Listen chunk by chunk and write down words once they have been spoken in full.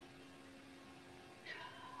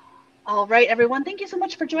All right, everyone. Thank you so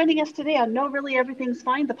much for joining us today on No Really Everything's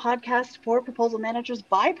Fine, the podcast for proposal managers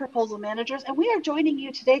by proposal managers. And we are joining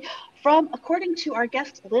you today from, according to our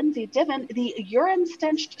guest, Lindsay Diven, the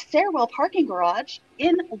urine-stenched stairwell parking garage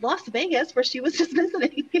in Las Vegas, where she was just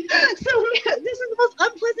visiting. This is the most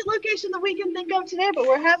unpleasant location that we can think of today, but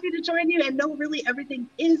we're happy to join you. And No Really Everything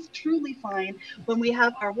is truly fine when we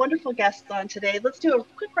have our wonderful guests on today. Let's do a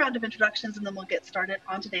quick round of introductions, and then we'll get started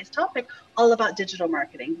on today's topic, all about digital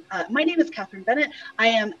marketing. My name is Catherine Bennett. I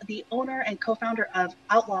am the owner and co-founder of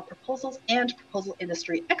Outlaw Proposals and Proposal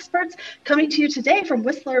Industry Experts, coming to you today from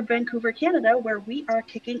Whistler, Vancouver, Canada, where we are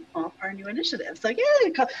kicking off our new initiative. So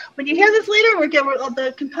yeah, when you hear this later,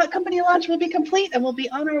 the company launch will be complete and we'll be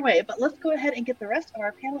on our way. But let's go ahead and get the rest of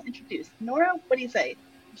our panel introduced. Nora, what do you say?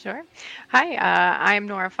 Sure. Hi, I'm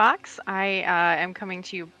Nora Fox. I am coming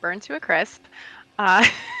to you burnt to a crisp uh,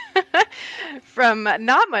 from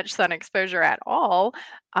not much sun exposure at all.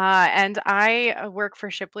 And I work for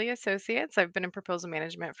Shipley Associates. I've been in proposal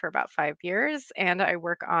management for about 5 years, and I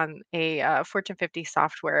work on a Fortune 50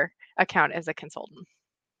 software account as a consultant.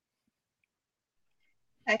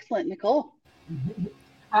 Excellent. Nicole.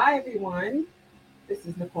 Hi, everyone. This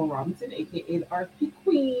is Nicole Robinson, aka the RFP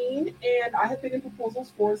Queen, and I have been in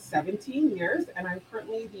proposals for 17 years, and I'm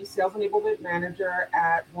currently the sales enablement manager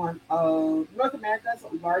at one of North America's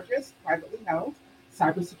largest privately held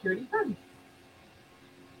cybersecurity firms.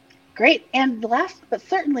 Great. And last but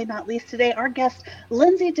certainly not least today, our guest,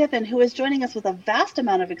 Lindsay Diven, who is joining us with a vast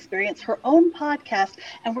amount of experience, her own podcast,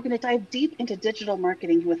 and we're going to dive deep into digital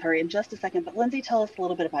marketing with her in just a second. But Lindsay, tell us a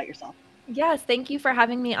little bit about yourself. Yes, thank you for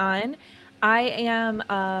having me on. I am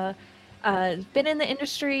been in the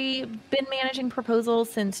industry, been managing proposals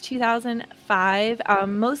since 2005,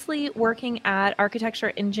 mostly working at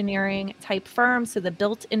architecture engineering type firms. So the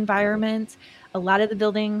built environment, a lot of the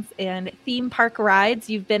buildings and theme park rides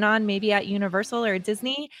you've been on, maybe at Universal or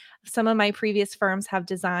Disney. Some of my previous firms have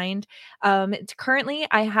designed. Currently,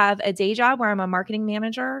 I have a day job where I'm a marketing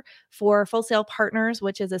manager for Full Sail Partners,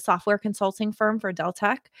 which is a software consulting firm for Dell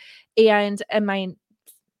Tech. And my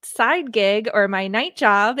side gig or my night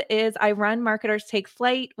job is I run Marketers Take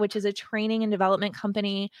Flight, which is a training and development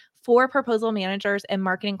company for proposal managers and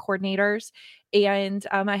marketing coordinators. And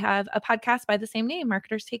I have a podcast by the same name,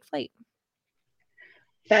 Marketers Take Flight.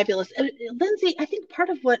 Fabulous. Lindsay, I think part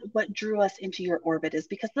of what drew us into your orbit is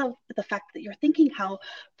because of the fact that you're thinking how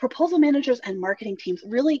proposal managers and marketing teams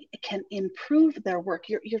really can improve their work.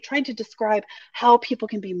 You're trying to describe how people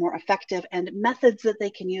can be more effective and methods that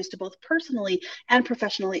they can use to both personally and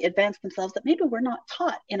professionally advance themselves that maybe we're not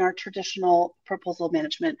taught in our traditional proposal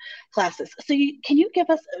management classes. So can you give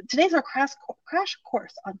us, today's our crash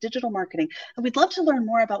course on digital marketing, and we'd love to learn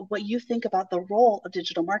more about what you think about the role of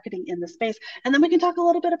digital marketing in the space, and then we can talk a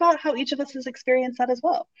little bit about how each of us has experienced that as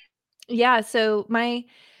well. Yeah, so my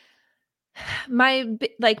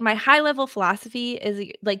high level philosophy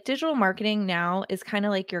is like digital marketing now is kind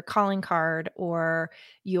of like your calling card or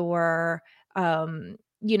your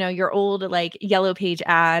your old like yellow page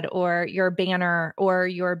ad or your banner or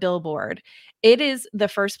your billboard. It is the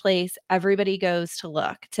first place everybody goes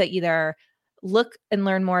to either look and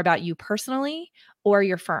learn more about you personally or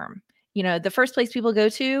your firm. The first place people go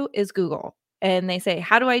to is Google. And they say,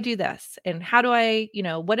 how do I do this? And how do I,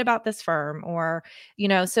 what about this firm? Or,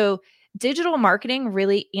 so digital marketing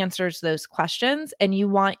really answers those questions, and you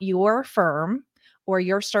want your firm or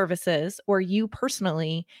your services or you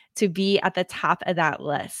personally to be at the top of that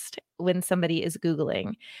list when somebody is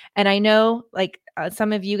Googling. And I know like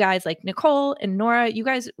some of you guys like Nicole and Nora, you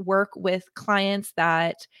guys work with clients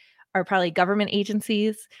that are probably government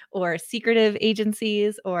agencies or secretive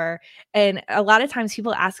agencies and a lot of times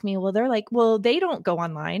people ask me, well, they're like, well, they don't go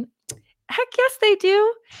online. Heck yes, they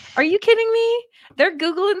do. Are you kidding me? They're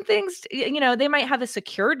Googling things. They might have a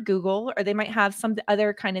secured Google or they might have some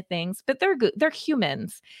other kind of things, but they're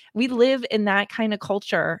humans. We live in that kind of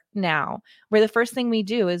culture now where the first thing we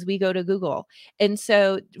do is we go to Google. And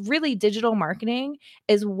so really digital marketing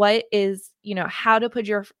is what is, how to put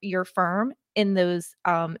your firm in those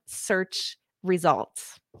search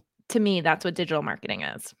results. To me, that's what digital marketing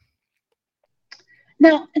is.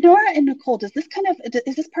 Now, Nora and Nicole, is this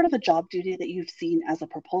part of a job duty that you've seen as a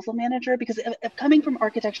proposal manager? Because if coming from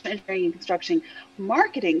architecture, engineering, and construction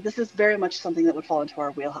marketing, this is very much something that would fall into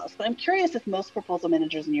our wheelhouse. But I'm curious if most proposal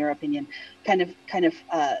managers, in your opinion, kind of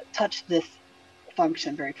touch this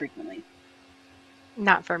function very frequently.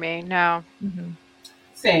 Not for me, no. Mm-hmm.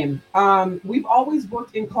 Same. We've always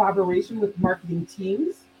worked in collaboration with marketing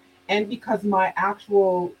teams, and because my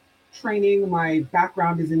actual training, my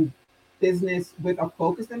background is in business with a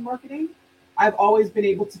focus in marketing, I've always been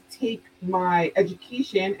able to take my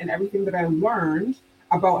education and everything that I learned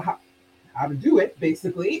about how to do it,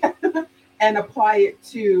 basically, and apply it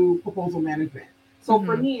to proposal management. So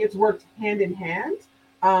for Mhm. me, it's worked hand in hand.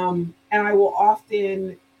 And I will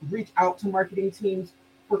often reach out to marketing teams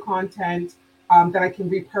for content that I can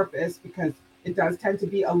repurpose because it does tend to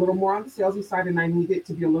be a little more on the salesy side, and I need it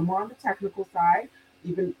to be a little more on the technical side,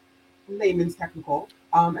 even layman's technical,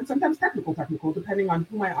 and sometimes technical, depending on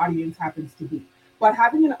who my audience happens to be. But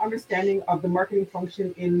having an understanding of the marketing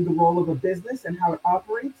function in the role of a business and how it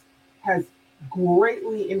operates has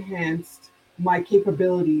greatly enhanced my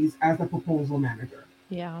capabilities as a proposal manager.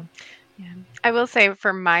 Yeah. Yeah. I will say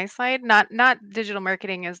from my side, not digital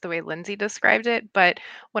marketing is the way Lindsay described it, but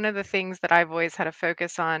one of the things that I've always had a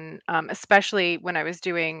focus on, especially when I was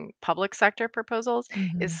doing public sector proposals,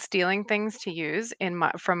 is Mhm. stealing things to use in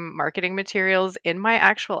my from marketing materials in my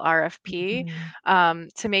actual RFP,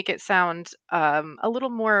 Mhm. to make it sound a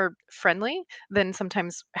little more friendly than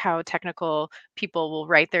sometimes how technical people will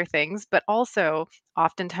write their things, but also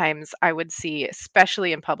oftentimes I would see,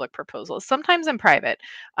 especially in public proposals, sometimes in private,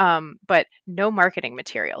 but no marketing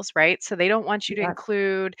materials, right? So they don't want you to Yep.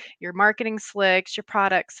 include your marketing slicks, your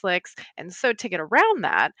product slicks. And so to get around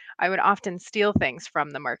that, I would often steal things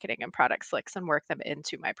from the marketing and product slicks and work them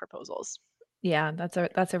into my proposals. Yeah,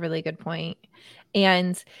 that's a really good point.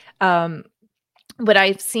 And, um, what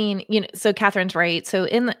I've seen, so Catherine's right. So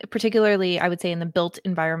particularly, I would say in the built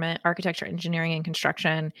environment, architecture, engineering, and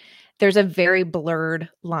construction, there's a very blurred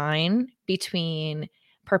line between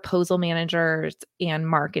proposal managers and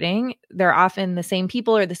marketing. They're often the same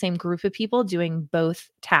people or the same group of people doing both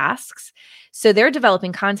tasks. So they're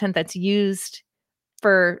developing content that's used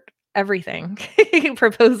for everything.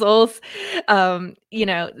 Proposals, the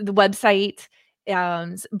website,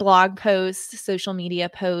 blog posts, social media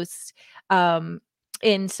posts. Um,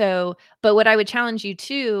 and so, but what I would challenge you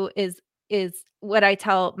to is what I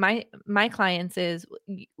tell my clients is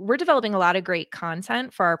we're developing a lot of great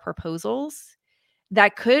content for our proposals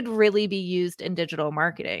that could really be used in digital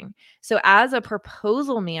marketing. So as a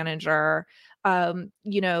proposal manager,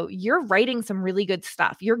 you're writing some really good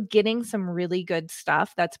stuff. You're getting some really good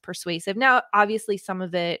stuff that's persuasive. Now, obviously, some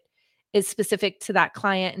of it is specific to that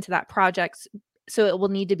client and to that project, so it will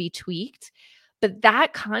need to be tweaked. But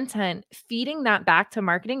that content, feeding that back to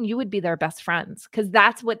marketing, you would be their best friends because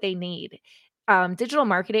that's what they need. Digital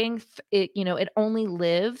marketing, it only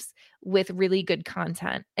lives with really good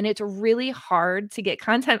content. And it's really hard to get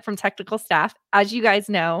content from technical staff, as you guys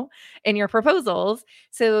know, in your proposals.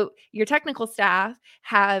 So your technical staff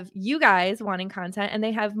have you guys wanting content and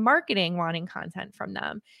they have marketing wanting content from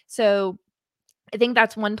them. So I think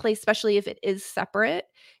that's one place, especially if it is separate,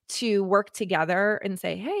 to work together and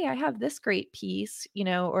say, hey, I have this great piece,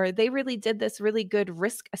 or they really did this really good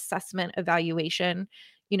risk assessment evaluation,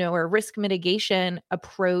 or risk mitigation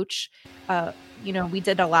approach. We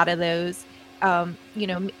did a lot of those.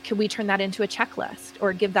 Could we turn that into a checklist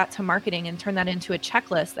or give that to marketing and turn that into a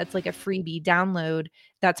checklist that's like a freebie download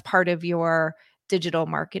that's part of your digital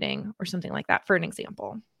marketing or something like that, for an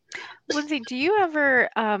example? Lindsay, do you ever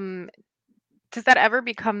does that ever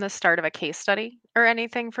become the start of a case study or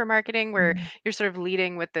anything for marketing where you're sort of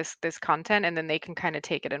leading with this content and then they can kind of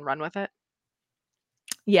take it and run with it?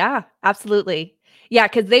 Yeah, absolutely. Yeah,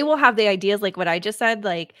 because they will have the ideas like what I just said,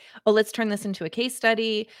 like, "Oh, let's turn this into a case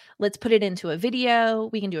study. Let's put it into a video.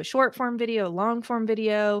 We can do a short form video, a long form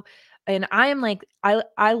video." And I am like,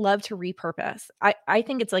 I love to repurpose. I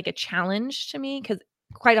think it's like a challenge to me because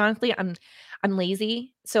quite honestly, I'm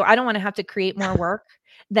lazy. So I don't want to have to create more work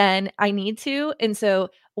than I need to. And so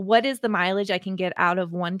what is the mileage I can get out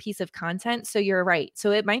of one piece of content? So you're right.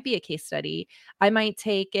 So it might be a case study. I might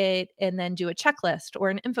take it and then do a checklist or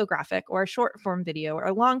an infographic or a short form video or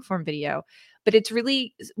a long form video. But it's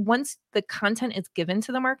really once the content is given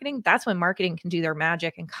to the marketing, that's when marketing can do their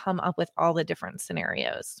magic and come up with all the different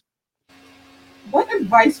scenarios. What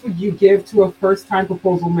advice would you give to a first-time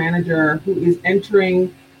proposal manager who is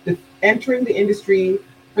entering the industry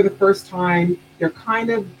for the first time? They're kind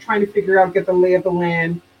of trying to figure out, get the lay of the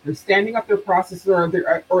land. They're standing up their process,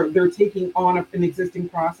 or they're taking on an existing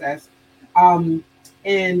process, um,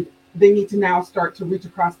 and they need to now start to reach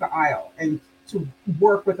across the aisle and to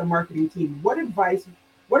work with a marketing team. What advice?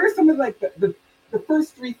 What are some of like the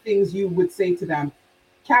first three things you would say to them?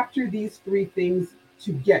 Capture these three things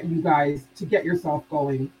to get you guys to get yourself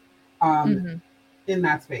going um, Mhm. in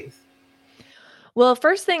that space. Well,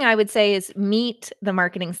 first thing I would say is meet the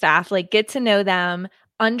marketing staff, like get to know them,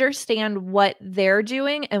 understand what they're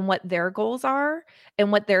doing and what their goals are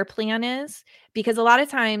and what their plan is. Because a lot of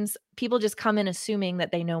times people just come in assuming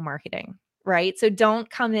that they know marketing. right? So don't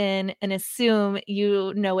come in and assume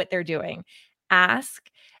you know what they're doing. Ask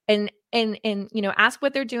and ask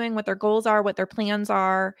what they're doing, what their goals are, what their plans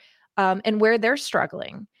are, and where they're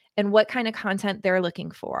struggling and what kind of content they're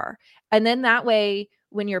looking for. And then that way,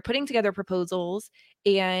 when you're putting together proposals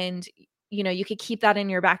and you could keep that in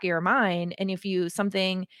your back of your mind. And if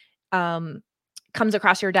something comes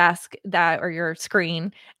across your desk or your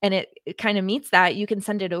screen and it kind of meets that, you can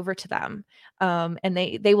send it over to them. And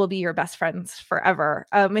they will be your best friends forever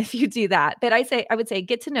if you do that. But I would say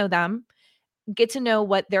get to know them, get to know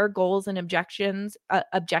what their goals and objectives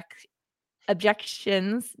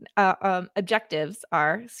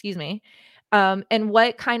are, excuse me, and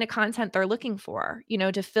what kind of content they're looking for,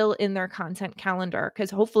 to fill in their content calendar,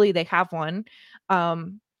 because hopefully they have one.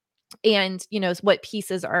 And what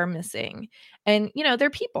pieces are missing, and they're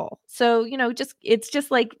people, so it's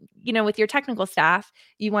just like with your technical staff,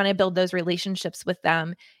 you want to build those relationships with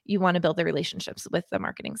them, you want to build the relationships with the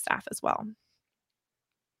marketing staff as well.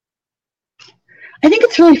 I think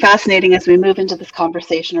it's really fascinating as we move into this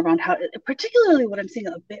conversation around how, particularly what I'm seeing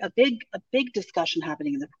a big discussion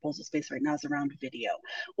happening in the proposal space right now is around video,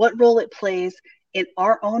 what role it plays in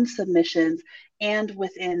our own submissions and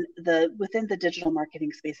within the digital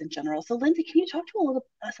marketing space in general. So Lindsay, can you talk to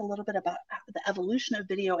us a little bit about the evolution of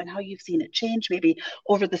video and how you've seen it change maybe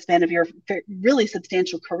over the span of your really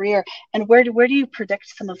substantial career, and where do you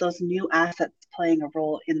predict some of those new assets playing a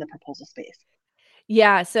role in the proposal space?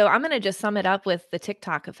 Yeah, so I'm going to just sum it up with the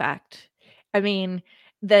TikTok effect. I mean,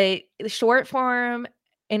 the short form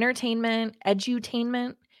entertainment,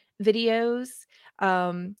 edutainment videos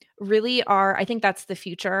really are, I think that's the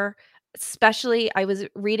future. Especially, I was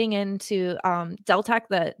reading into Deltek,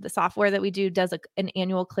 the software that we do does an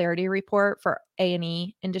annual clarity report for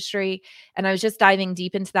A&E industry. And I was just diving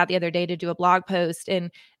deep into that the other day to do a blog post.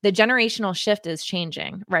 And the generational shift is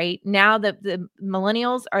changing, right? Now the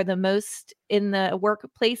millennials are the most in the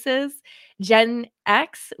workplaces. Gen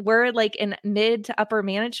X, we're like in mid to upper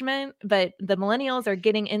management, but the millennials are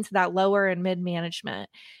getting into that lower and mid management.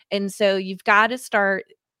 And so you've got to start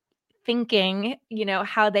thinking,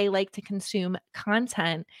 how they like to consume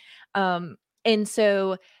content. And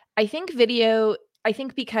so I think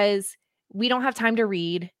because we don't have time to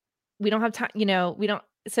read, we don't have time, we don't.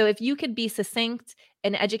 So if you could be succinct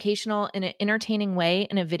and educational in an entertaining way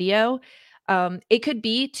in a video, it could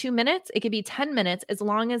be 2 minutes, it could be 10 minutes, as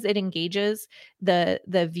long as it engages the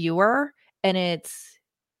viewer and it's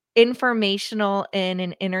informational in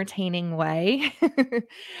an entertaining way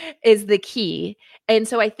is the key. And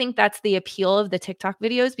so I think that's the appeal of the TikTok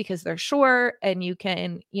videos, because they're short and you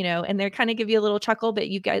can, and they kind of give you a little chuckle, but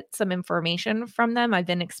you get some information from them. I've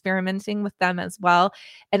been experimenting with them as well.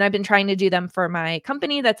 And I've been trying to do them for my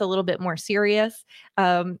company that's a little bit more serious.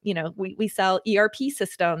 We sell ERP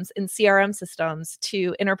systems and CRM systems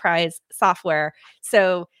to enterprise software.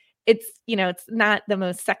 So it's not the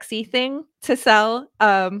most sexy thing to sell,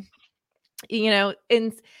 and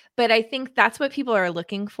but I think that's what people are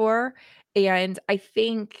looking for. And I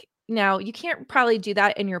think now you can't probably do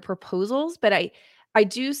that in your proposals, but I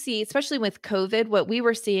do see, especially with COVID, what we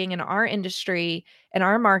were seeing in our industry and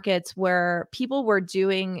our markets, where people were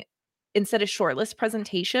doing, instead of shortlist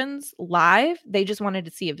presentations live, they just wanted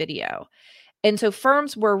to see a video. And so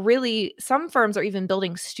some firms are even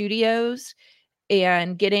building studios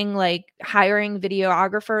and getting hiring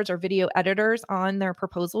videographers or video editors on their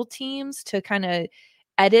proposal teams to kind of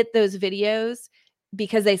edit those videos,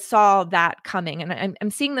 because they saw that coming. And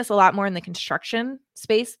I'm seeing this a lot more in the construction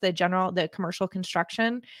space, the commercial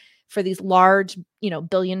construction, for these large,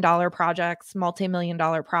 billion-dollar projects,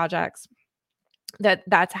 multi-million-dollar projects,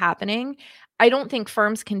 that's happening. I don't think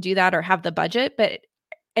firms can do that or have the budget,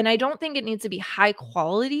 and I don't think it needs to be high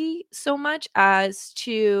quality so much as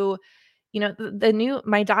to,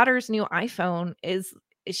 my daughter's new iPhone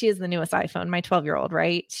she is the newest iPhone, my 12-year-old,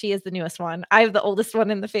 right? She is the newest one. I have the oldest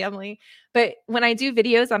one in the family. But when I do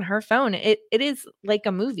videos on her phone, it is like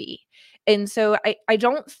a movie. And so I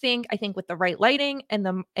think with the right lighting and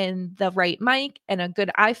the right mic and a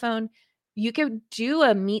good iPhone, you could do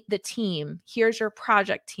a meet the team. Here's your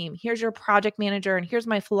project team. Here's your project manager. And here's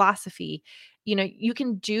my philosophy. You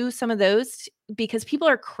can do some of those, because people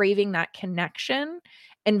are craving that connection,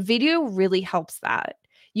 and video really helps that.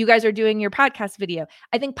 You guys are doing your podcast video.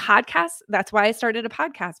 I think podcasts, that's why I started a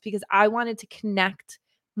podcast, because I wanted to connect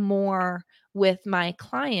more with my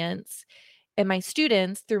clients and my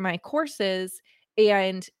students through my courses.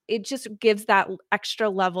 And it just gives that extra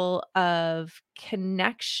level of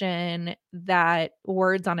connection that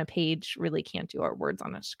words on a page really can't do, or words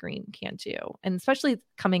on a screen can't do. And especially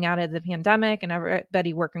coming out of the pandemic and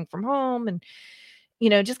everybody working from home, and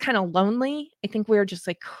just kind of lonely. I think we're just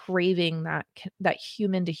like craving that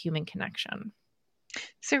human to human connection.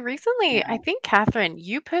 So recently, Yeah. I think, Catherine,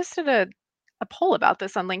 you posted a poll about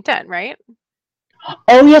this on LinkedIn, right?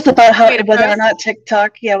 Oh yes, about You how made a whether or post? not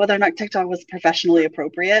TikTok was professionally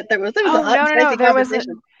appropriate. There was a Oh, hot no, and no, no. spicy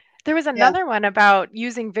conversation. There was Yeah, another one about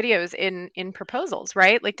using videos in proposals,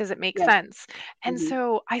 right? Like, does it make yeah. sense? And Hmm.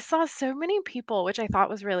 so I saw so many people, which I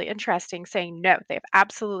thought was really interesting, saying no, they have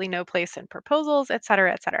absolutely no place in proposals, et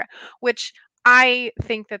cetera, which I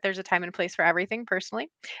think that there's a time and place for everything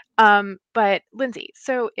personally. But Lindsay,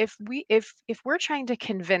 so if we're trying to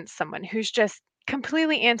convince someone who's just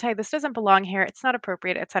completely anti, this doesn't belong here, it's not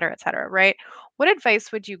appropriate, et cetera, right? What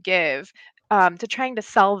advice would you give to trying to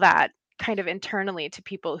sell that kind of internally to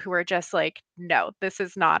people who are just like, no, this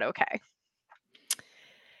is not okay?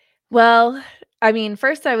 Well, I mean,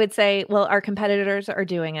 first I would say, well, our competitors are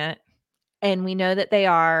doing it and we know that they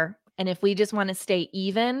are. And if we just want to stay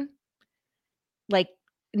even, like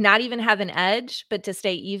not even have an edge, but to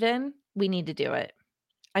stay even, we need to do it.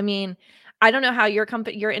 I mean, I don't know how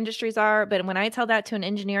your industries are, but when I tell that to an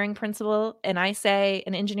engineering principal and I say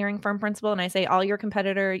an engineering firm principal and I say all your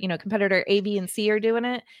competitor A, B, and C are doing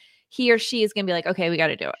it, he or she is going to be like, okay, we got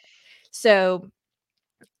to do it. So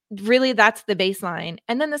really that's the baseline.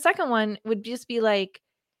 And then the second one would just be like,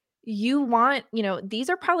 these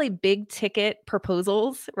are probably big ticket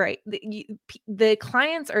proposals, right? The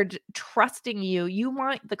clients are trusting you. You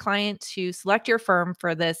want the client to select your firm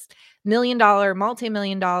for this $1 million,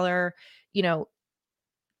 multi-million dollar,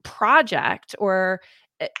 project or,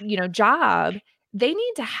 job. They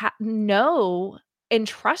need to know and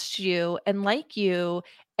trust you and like you.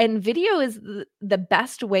 And video is the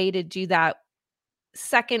best way to do that,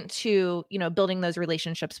 second to, building those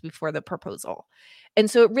relationships before the proposal. And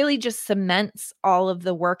so it really just cements all of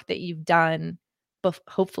the work that you've done,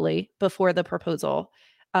 hopefully before the proposal.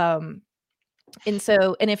 Um, and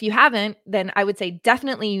if you haven't, then I would say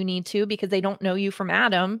definitely you need to, because they don't know you from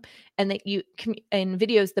Adam, and that and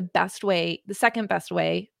video is the best way, the second best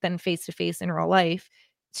way than face to face in real life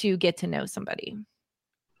to get to know somebody.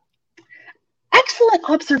 Excellent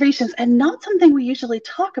observations, and not something we usually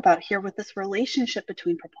talk about here with this relationship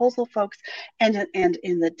between proposal folks and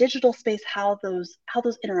in the digital space, how those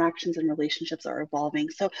interactions and relationships are evolving.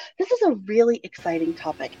 So this is a really exciting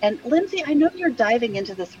topic. And Lindsay, I know you're diving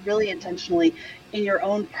into this really intentionally in your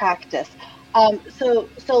own practice. So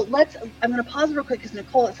I'm going to pause real quick because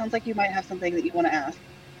Nicole, it sounds like you might have something that you want to ask.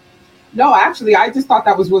 No, actually, I just thought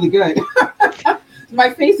that was really good.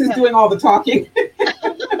 My face is doing all the talking.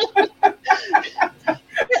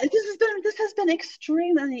 Yeah, this has been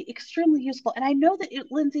extremely useful, and I know that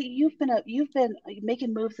Lindsay, you've been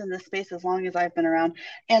making moves in this space as long as I've been around,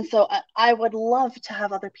 and so I would love to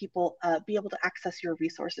have other people be able to access your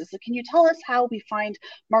resources. So can you tell us how we find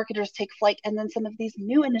marketers take flight, and then some of these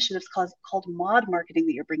new initiatives called mod marketing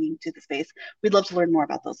that you're bringing to the space? We'd love to learn more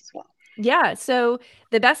about those as well. Yeah. So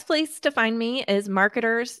the best place to find me is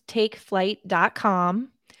marketerstakeflight.com.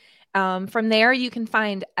 From there, you can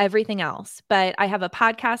find everything else. But I have a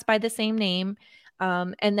podcast by the same name.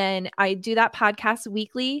 And then I do that podcast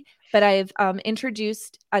weekly. But I've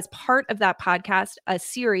introduced, as part of that podcast, a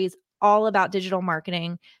series all about digital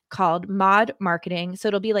marketing called Mod Marketing. So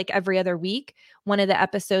it'll be like every other week. One of the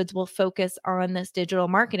episodes will focus on this digital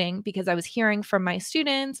marketing, because I was hearing from my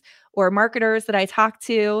students or marketers that I talked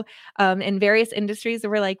to in various industries that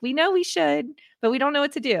were like, we know we should, but we don't know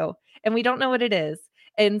what to do and we don't know what it is.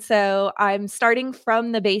 And so I'm starting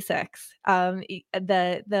from the basics.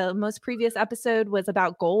 The most previous episode was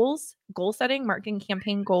about goal setting, marketing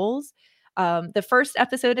campaign goals. The first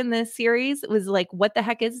episode in this series was like, what the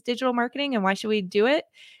heck is digital marketing and why should we do it?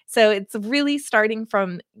 So it's really starting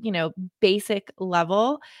from, basic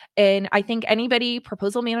level. And I think anybody,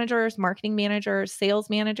 proposal managers, marketing managers, sales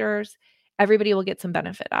managers, everybody will get some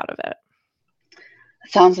benefit out of it.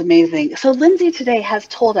 Sounds amazing. So Lindsay today has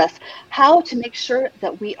told us how to make sure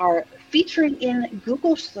that we are featuring in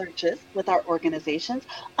Google searches with our organizations,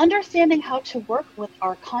 understanding how to work with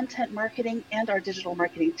our content marketing and our digital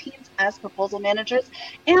marketing teams as proposal managers,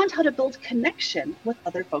 and how to build connection with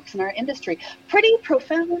other folks in our industry. Pretty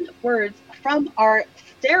profound words from our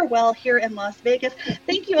stairwell here in Las Vegas.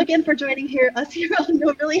 Thank you again for joining us here on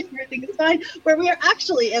No Really Everything Is Fine, where we are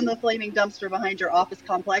actually in the flaming dumpster behind your office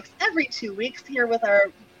complex every 2 weeks here with our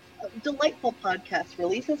delightful podcast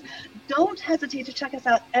releases. Don't hesitate to check us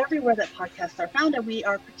out everywhere that podcasts are found, and we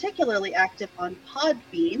are particularly active on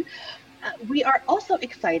Podbean. We are also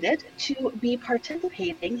excited to be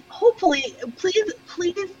participating. Hopefully, please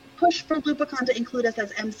push for Lupicon to include us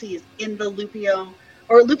as MCs in the Lupio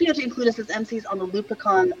or Lupio to include us as MCs on the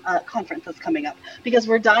LupaCon conference that's coming up, because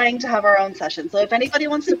we're dying to have our own session. So if anybody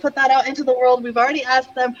wants to put that out into the world, we've already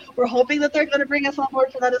asked them. We're hoping that they're going to bring us on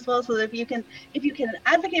board for that as well. So that if you can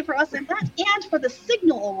advocate for us in that, and for the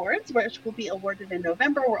Signal Awards, which will be awarded in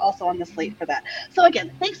November, we're also on the slate for that. So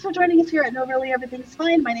again, thanks for joining us here at No Really Everything's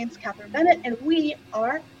Fine. My name's Catherine Bennett, and we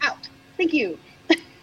are out. Thank you.